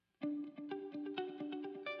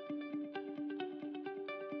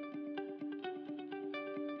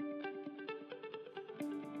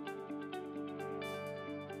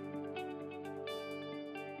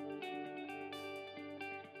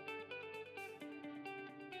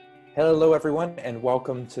Hello, everyone, and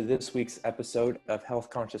welcome to this week's episode of Health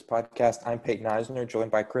Conscious Podcast. I'm Peyton Eisner,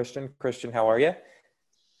 joined by Christian. Christian, how are you?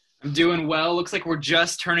 I'm doing well. Looks like we're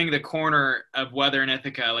just turning the corner of weather in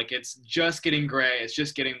Ithaca. Like it's just getting gray, it's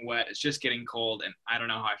just getting wet, it's just getting cold, and I don't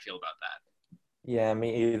know how I feel about that. Yeah,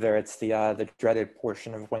 me either. It's the dreaded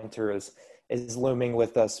portion of winter is looming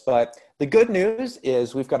with us. But the good news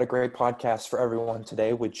is we've got a great podcast for everyone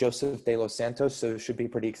today with Joseph De Los Santos, so it should be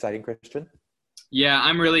pretty exciting, Christian. Yeah,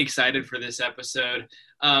 I'm really excited for this episode.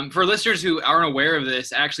 For listeners who aren't aware of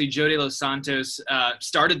this, actually, Joe De Los Santos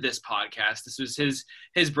started this podcast. This was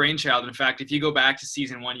his brainchild. In fact, if you go back to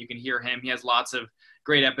season 1, you can hear him. He has lots of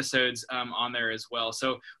great episodes on there as well.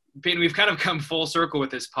 So, Peyton, we've kind of come full circle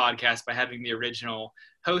with this podcast by having the original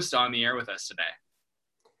host on the air with us today.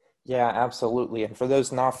 Yeah, absolutely. And for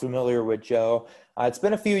those not familiar with Joe, it's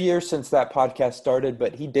been a few years since that podcast started,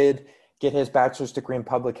 but he did get his bachelor's degree in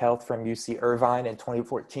public health from UC Irvine in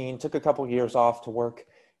 2014, took a couple years off to work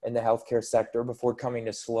in the healthcare sector before coming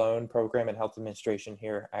to Sloan Program in Health Administration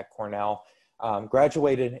here at Cornell,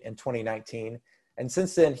 graduated in 2019. And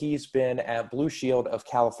since then, he's been at Blue Shield of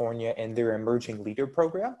California in their Emerging Leader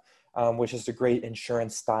Program, which is a great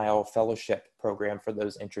insurance-style fellowship program for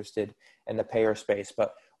those interested in the payer space.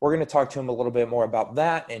 But we're going to talk to him a little bit more about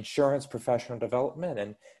that, insurance, professional development,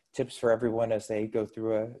 and tips for everyone as they go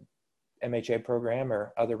through a MHA program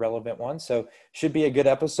or other relevant ones. So should be a good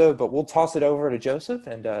episode, but we'll toss it over to Joseph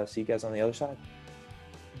and see you guys on the other side.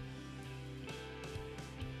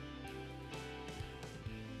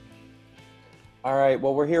 All right.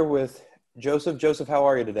 Well, we're here with Joseph. Joseph, how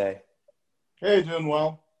are you today? Hey, doing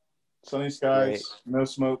well. Sunny skies, Great. no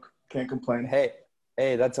smoke, can't complain. Hey,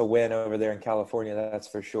 that's a win over there in California. That's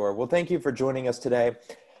for sure. Well, thank you for joining us today.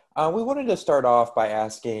 We wanted to start off by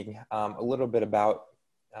asking a little bit about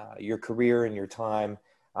your career and your time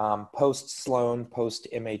post-Sloan,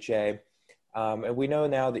 post-MHA. And we know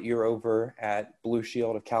now that you're over at Blue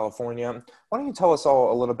Shield of California. Why don't you tell us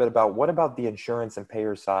all a little bit about what about the insurance and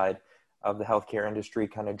payer side of the healthcare industry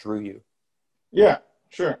kind of drew you? Yeah,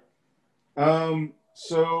 sure.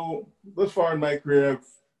 So thus far in my career,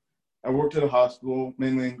 I worked at a hospital,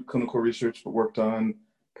 mainly in clinical research, but worked on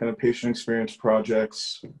kind of patient experience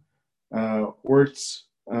projects, worked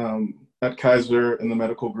at Kaiser in the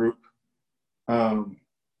medical group.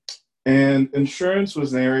 And insurance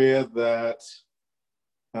was an area that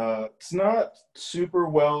it's not super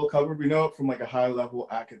well covered. We know it from like a high level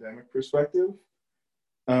academic perspective.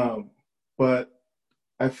 But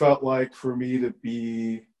I felt like for me to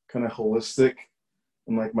be kind of holistic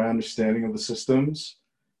in like my understanding of the systems,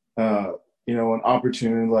 an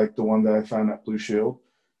opportunity like the one that I found at Blue Shield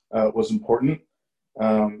was important.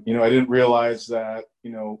 I didn't realize that,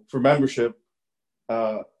 for membership,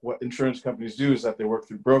 what insurance companies do is that they work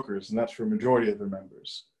through brokers, and that's for a majority of their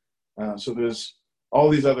members. So there's all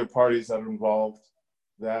these other parties that are involved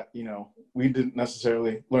that, we didn't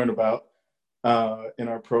necessarily learn about in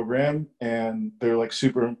our program, and they're like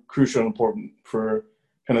super crucial and important for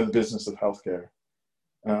kind of the business of healthcare.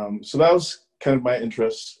 So that was kind of my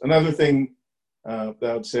interest. Another thing that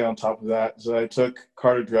I would say on top of that is that I took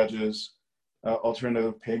Carter Dredge's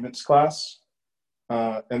alternative payments class.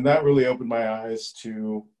 And that really opened my eyes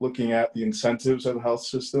to looking at the incentives of the health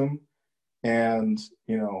system. And,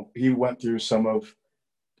 he went through some of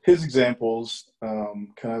his examples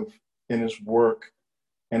kind of in his work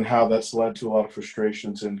and how that's led to a lot of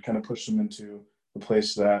frustrations and kind of pushed him into the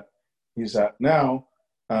place that he's at now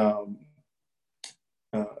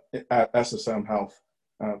at SSM Health,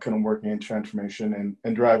 kind of working in transformation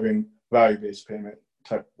and driving value-based payment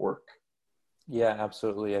type work. Yeah,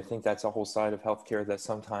 absolutely. I think that's a whole side of healthcare that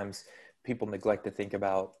sometimes people neglect to think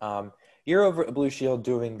about. You're over at Blue Shield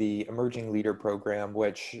doing the Emerging Leader Program,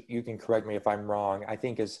 which you can correct me if I'm wrong, I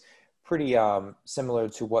think is pretty similar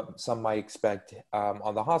to what some might expect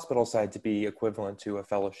on the hospital side to be equivalent to a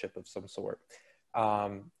fellowship of some sort.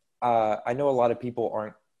 I know a lot of people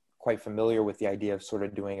aren't quite familiar with the idea of sort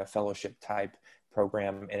of doing a fellowship type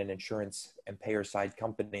program in an insurance and payer side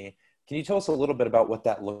company. Can you tell us a little bit about what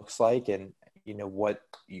that looks like and what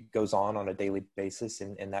goes on a daily basis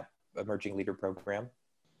in that Emerging Leader Program?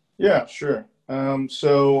 Yeah, sure.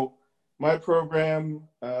 So my program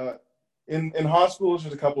in hospitals,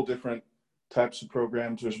 there's a couple different types of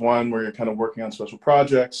programs. There's one where you're kind of working on special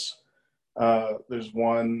projects. There's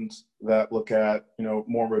ones that look at,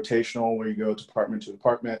 more rotational where you go department to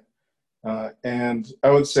department. And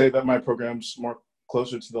I would say that my program's more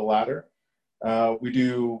closer to the latter. We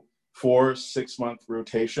do 4 6-month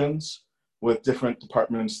rotations with different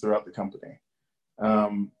departments throughout the company.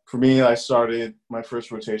 For me, I started my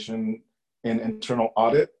first rotation in internal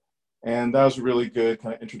audit And that was a really good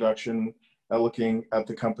kind of introduction at looking at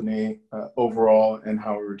the company overall and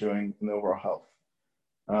how we were doing in the overall health.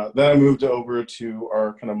 Then I moved over to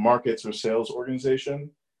our kind of markets or sales organization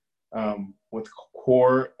with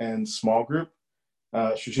core and small group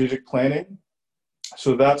strategic planning.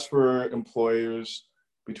 So that's for employers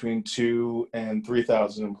between 2 and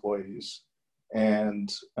 3,000 employees, and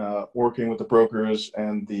working with the brokers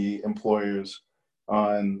and the employers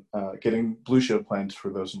on getting Blue Shield plans for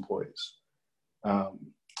those employees.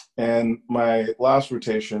 And my last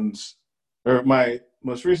rotations, or my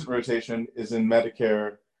most recent rotation, is in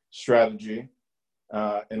Medicare strategy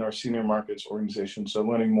in our senior markets organization. So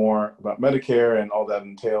learning more about Medicare and all that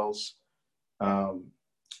entails.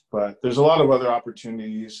 But there's a lot of other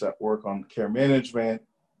opportunities that work on care management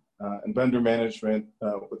and vendor management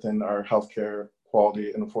within our healthcare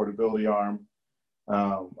quality and affordability arm,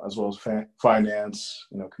 as well as finance,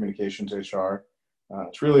 communications, HR.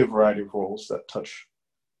 It's really a variety of roles that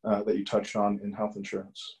you touch on in health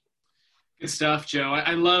insurance. Good stuff, Joe.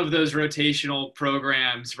 I love those rotational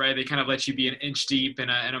programs, right? They kind of let you be an inch deep and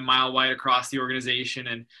a mile wide across the organization,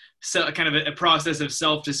 and so kind of a process of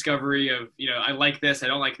self-discovery of, I like this, I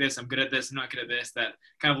don't like this, I'm good at this, I'm not good at this, that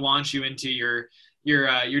kind of launch you into your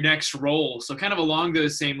next role. So kind of along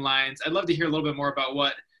those same lines, I'd love to hear a little bit more about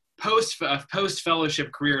what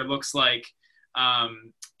post-fellowship career looks like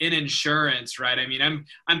in insurance, right? I mean,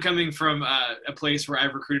 I'm coming from a place where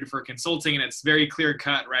I've recruited for consulting, and it's very clear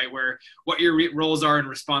cut, right? Where what your roles are and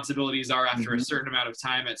responsibilities are after a certain amount of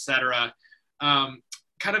time, et cetera.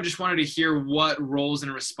 Kind of just wanted to hear what roles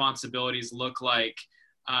and responsibilities look like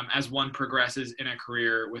as one progresses in a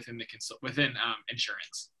career within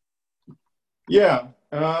insurance. Yeah,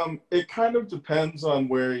 it kind of depends on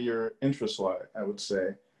where your interests lie, I would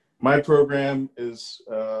say. My program is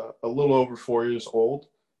a little over 4 years old.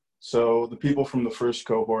 So the people from the first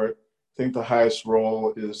cohort, I think the highest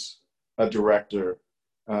role is a director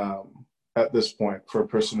at this point for a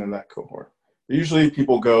person in that cohort. But usually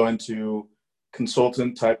people go into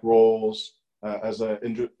consultant type roles as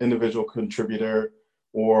an individual contributor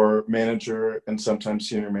or manager, and sometimes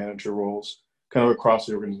senior manager roles kind of across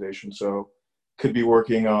the organization. So could be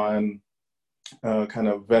working on kind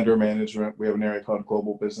of vendor management. We have an area called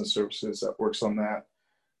Global Business Services that works on that.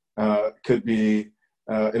 Could be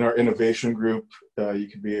in our innovation group. You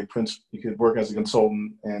could work as a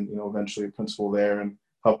consultant and eventually a principal there and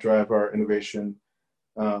help drive our innovation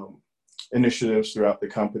initiatives throughout the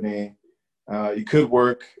company. You could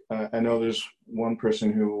work. I know there's one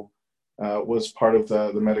person who was part of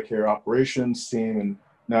the Medicare operations team, and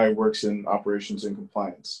now he works in operations and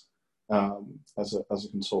compliance as a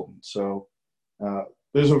consultant. So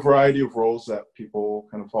there's a variety of roles that people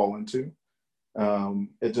kind of fall into.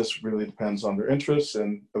 It just really depends on their interests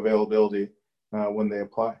and availability when they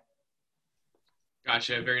apply.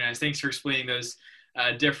 Gotcha. Very nice. Thanks for explaining those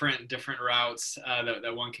different routes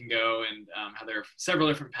that one can go, and how there are several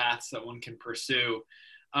different paths that one can pursue.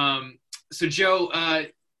 So Joe,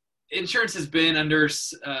 insurance has been under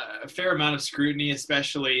a fair amount of scrutiny,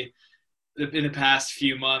 especially in the past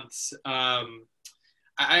few months.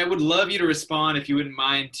 I would love you to respond, if you wouldn't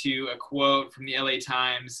mind, to a quote from the LA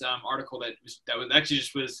Times article that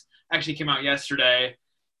actually came out yesterday,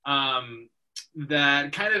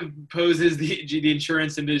 that kind of poses the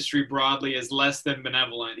insurance industry broadly as less than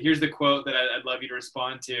benevolent. Here's the quote that I'd love you to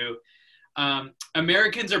respond to.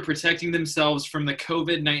 Americans are protecting themselves from the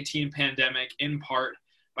COVID-19 pandemic in part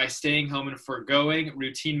by staying home and foregoing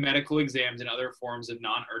routine medical exams and other forms of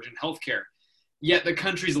non-urgent health care. Yet the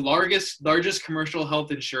country's largest commercial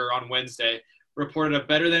health insurer on Wednesday reported a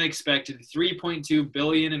better than expected $3.2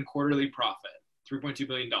 billion in quarterly profit, $3.2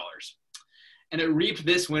 billion. And it reaped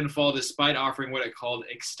this windfall despite offering what it called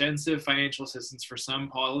extensive financial assistance for some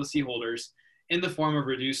policyholders in the form of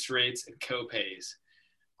reduced rates and co-pays,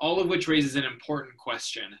 all of which raises an important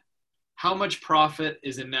question. How much profit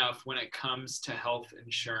is enough when it comes to health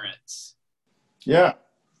insurance? Yeah,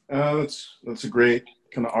 that's a great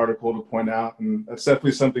kind of article to point out, and that's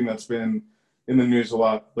definitely something that's been in the news a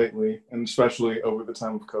lot lately, and especially over the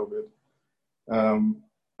time of COVID.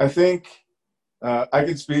 I think I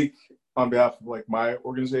could speak on behalf of my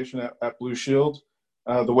organization at Blue Shield.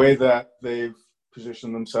 The way that they've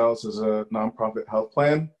positioned themselves as a nonprofit health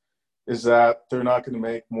plan is that they're not going to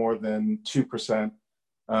make more than 2%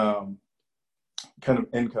 kind of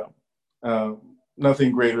income.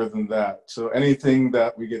 Nothing greater than that. So anything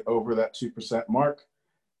that we get over that 2% mark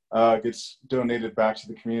gets donated back to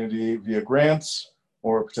the community via grants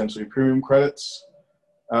or potentially premium credits.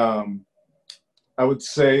 I would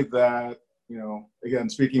say that, again,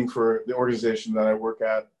 speaking for the organization that I work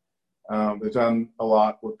at, They've done a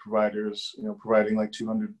lot with providers, providing like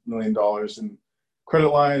 $200 million in credit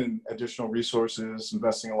line and additional resources,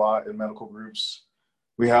 investing a lot in medical groups.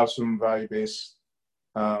 We have some value-based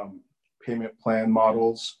payment plan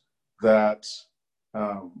models that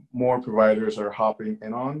more providers are hopping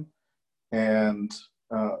in on, and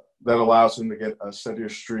that allows them to get a steadier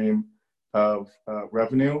stream of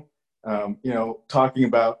revenue. Talking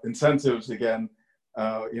about incentives again,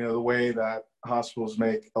 the way that hospitals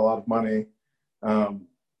make a lot of money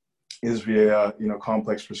is via,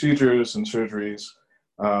 complex procedures and surgeries,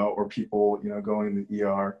 or people, going to the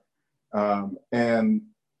ER. And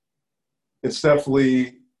it's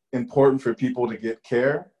definitely important for people to get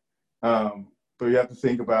care. But you have to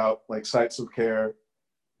think about like sites of care,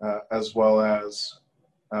 as well as,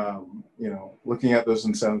 looking at those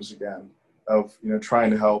incentives again of,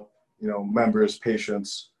 trying to help, members,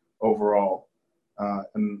 patients overall,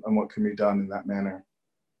 and what can be done in that manner.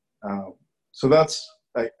 So that's,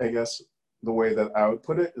 I guess, the way that I would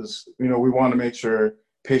put it is, we want to make sure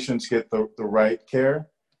patients get the right care.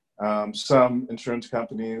 Some insurance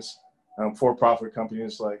companies, for-profit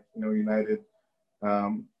companies like, United,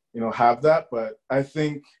 have that. But I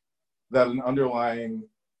think that an underlying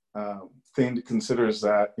thing to consider is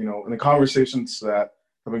that, in the conversations that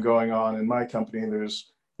have been going on in my company,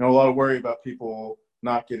 there's, a lot of worry about people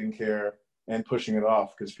not getting care and pushing it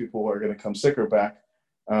off because people are going to come sicker back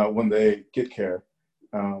when they get care,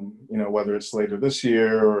 whether it's later this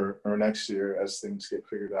year or next year as things get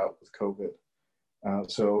figured out with COVID.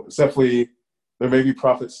 So it's definitely, there may be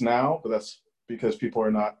profits now, but that's because people are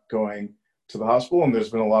not going to the hospital, and there's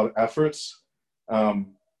been a lot of efforts to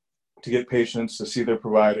get patients to see their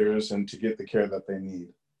providers and to get the care that they need.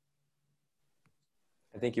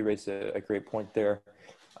 I think you raised a great point there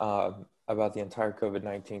about the entire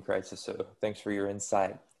COVID-19 crisis. So thanks for your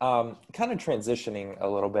insight. Kind of transitioning a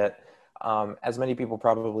little bit, as many people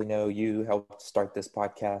probably know, you helped start this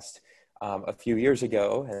podcast a few years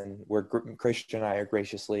ago, and Christian and I are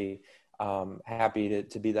graciously happy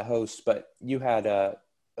to be the host. But you had a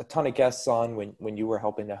ton of guests on when you were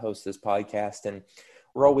helping to host this podcast, and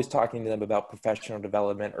we're always talking to them about professional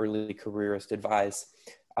development, early careerist advice.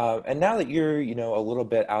 And now that you're, a little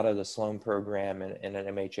bit out of the Sloan program and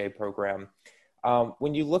an MHA program,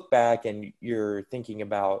 when you look back and you're thinking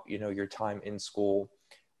about, your time in school,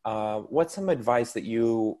 what's some advice that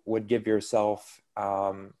you would give yourself,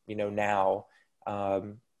 now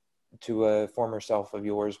to a former self of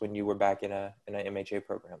yours when you were back in an MHA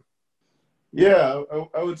program? Yeah,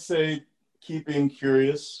 I would say keeping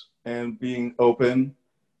curious and being open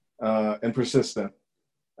and persistent.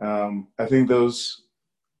 I think those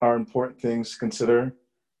are important things to consider.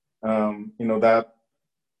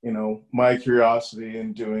 My curiosity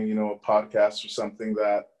in doing, a podcast or something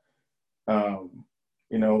that,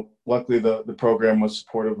 luckily the program was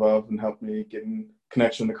supportive of and helped me get in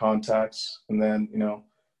connection to contacts. And then,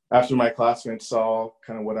 after my classmates saw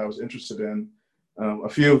kind of what I was interested in, a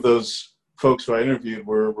few of those folks who I interviewed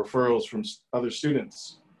were referrals from other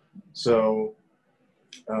students. So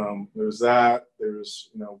there's that. There's,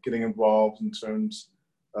 getting involved in terms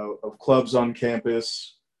of clubs on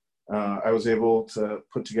campus. I was able to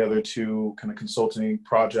put together 2 kind of consulting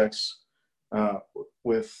projects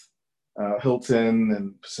with Hilton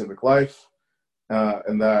and Pacific Life,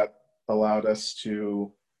 and that allowed us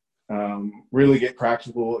to really get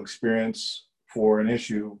practical experience for an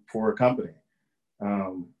issue for a company.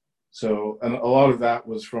 And a lot of that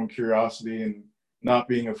was from curiosity and not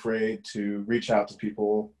being afraid to reach out to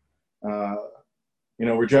people.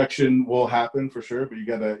 Rejection will happen for sure, but you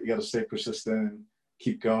gotta stay persistent and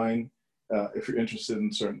keep going if you're interested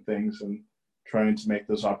in certain things and trying to make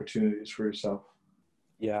those opportunities for yourself.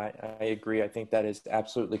 Yeah, I agree. I think that is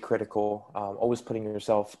absolutely critical. Always putting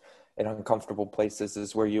yourself in uncomfortable places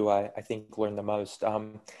is where you, I think, learn the most.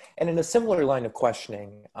 And in a similar line of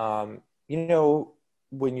questioning,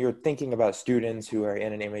 when you're thinking about students who are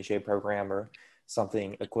in an MHA program or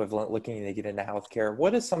something equivalent, looking to get into healthcare,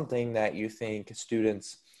 what is something that you think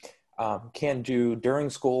students can do during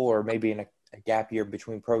school or maybe in a gap year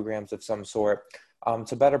between programs of some sort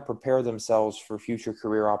to better prepare themselves for future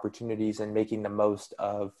career opportunities and making the most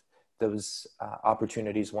of those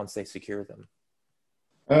opportunities once they secure them?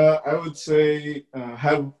 I would say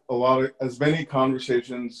have as many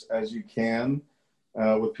conversations as you can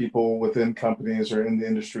with people within companies or in the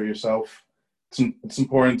industry yourself. It's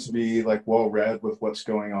important to be well-read with what's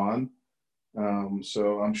going on.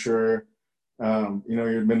 So I'm sure,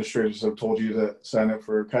 your administrators have told you to sign up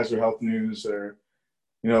for Kaiser Health News or,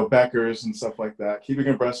 Becker's and stuff like that. Keeping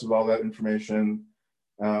abreast of all that information,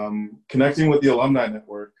 connecting with the alumni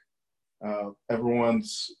network.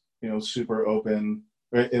 Everyone's, super open.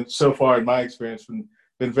 Right? And so far in my experience,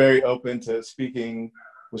 been very open to speaking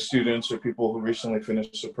with students or people who recently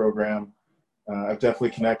finished the program. I've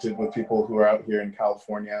definitely connected with people who are out here in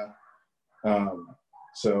California.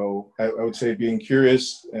 So I would say being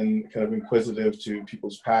curious and kind of inquisitive to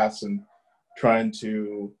people's paths and trying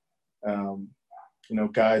to,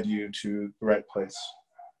 guide you to the right place.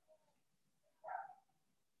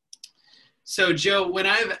 So, Joe, when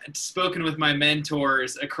I've spoken with my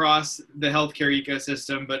mentors across the healthcare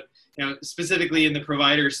ecosystem, but specifically in the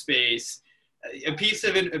provider space, a piece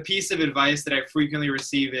of advice that I frequently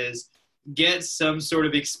receive is get some sort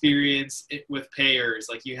of experience with payers.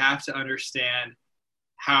 Like, you have to understand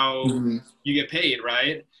how you get paid,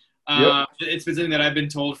 right? Yep. It's been something that I've been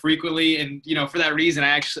told frequently, and for that reason,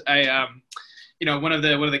 one of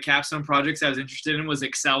the capstone projects I was interested in was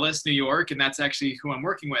Excellus New York, and that's actually who I'm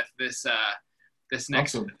working with this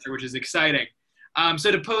next semester, which is exciting. So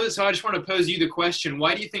I just want to pose you the question: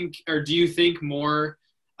 why do you think more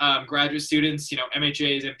graduate students,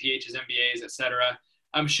 MHAs, MPHs, MBAs, etc.,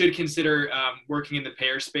 should consider working in the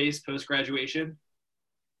payer space post graduation?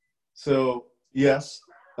 So yes,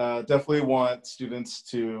 definitely want students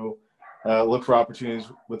to look for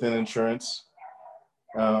opportunities within insurance.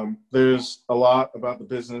 There's a lot about the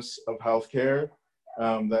business of healthcare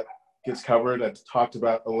that gets covered. I talked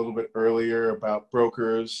about a little bit earlier about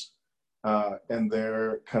brokers and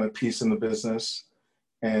their kind of piece in the business,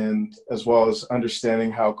 and as well as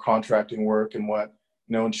understanding how contracting work and what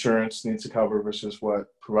insurance needs to cover versus what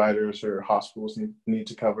providers or hospitals need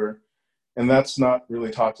to cover. And that's not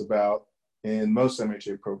really talked about in most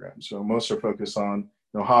MHA programs. So most are focused on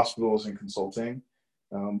hospitals and consulting,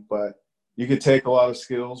 but you could take a lot of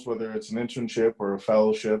skills, whether it's an internship or a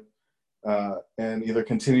fellowship, and either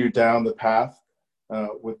continue down the path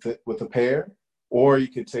with the payer, or you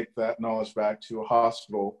could take that knowledge back to a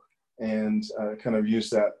hospital and kind of use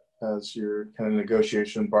that as your kind of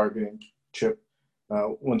negotiation bargaining chip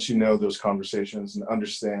once you know those conversations and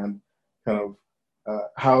understand kind of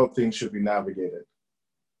how things should be navigated.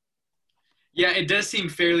 Yeah, it does seem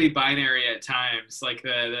fairly binary at times, like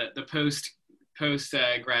the post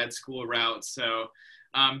grad school route. So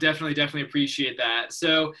definitely appreciate that.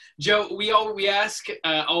 So Joe, we ask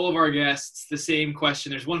all of our guests the same question.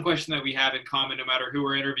 There's one question that we have in common no matter who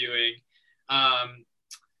we're interviewing.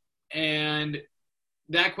 And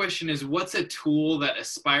that question is, what's a tool that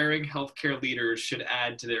aspiring healthcare leaders should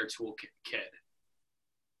add to their toolkit?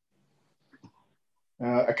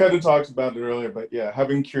 I kind of talked about it earlier, but yeah,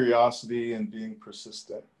 having curiosity and being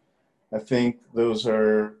persistent. I think those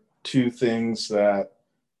are two things that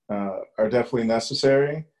are definitely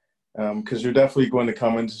necessary, because you're definitely going to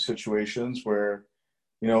come into situations where,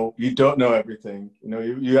 you don't know everything.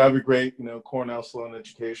 You have a great, Cornell Sloan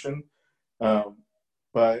education,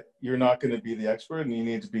 but you're not going to be the expert, and you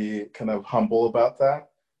need to be kind of humble about that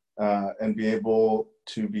and be able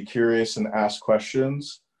to be curious and ask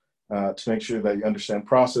questions to make sure that you understand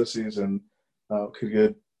processes and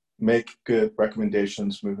could make good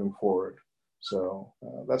recommendations moving forward. So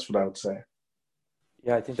that's what I would say.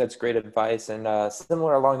 Yeah, I think that's great advice, and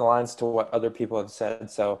similar along the lines to what other people have said.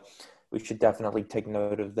 So we should definitely take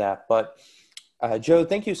note of that. But Joe,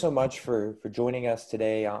 thank you so much for joining us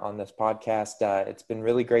today on this podcast. It's been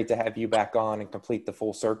really great to have you back on and complete the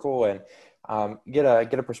full circle and get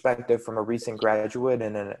a perspective from a recent graduate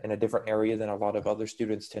in a different area than a lot of other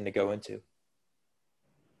students tend to go into.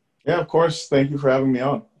 Yeah, of course. Thank you for having me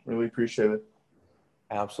on. Really appreciate it.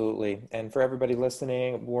 Absolutely. And for everybody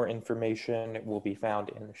listening, more information will be found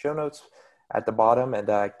in the show notes at the bottom,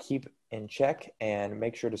 and keep in check and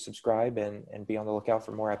make sure to subscribe and be on the lookout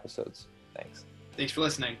for more episodes. Thanks. Thanks for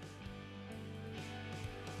listening.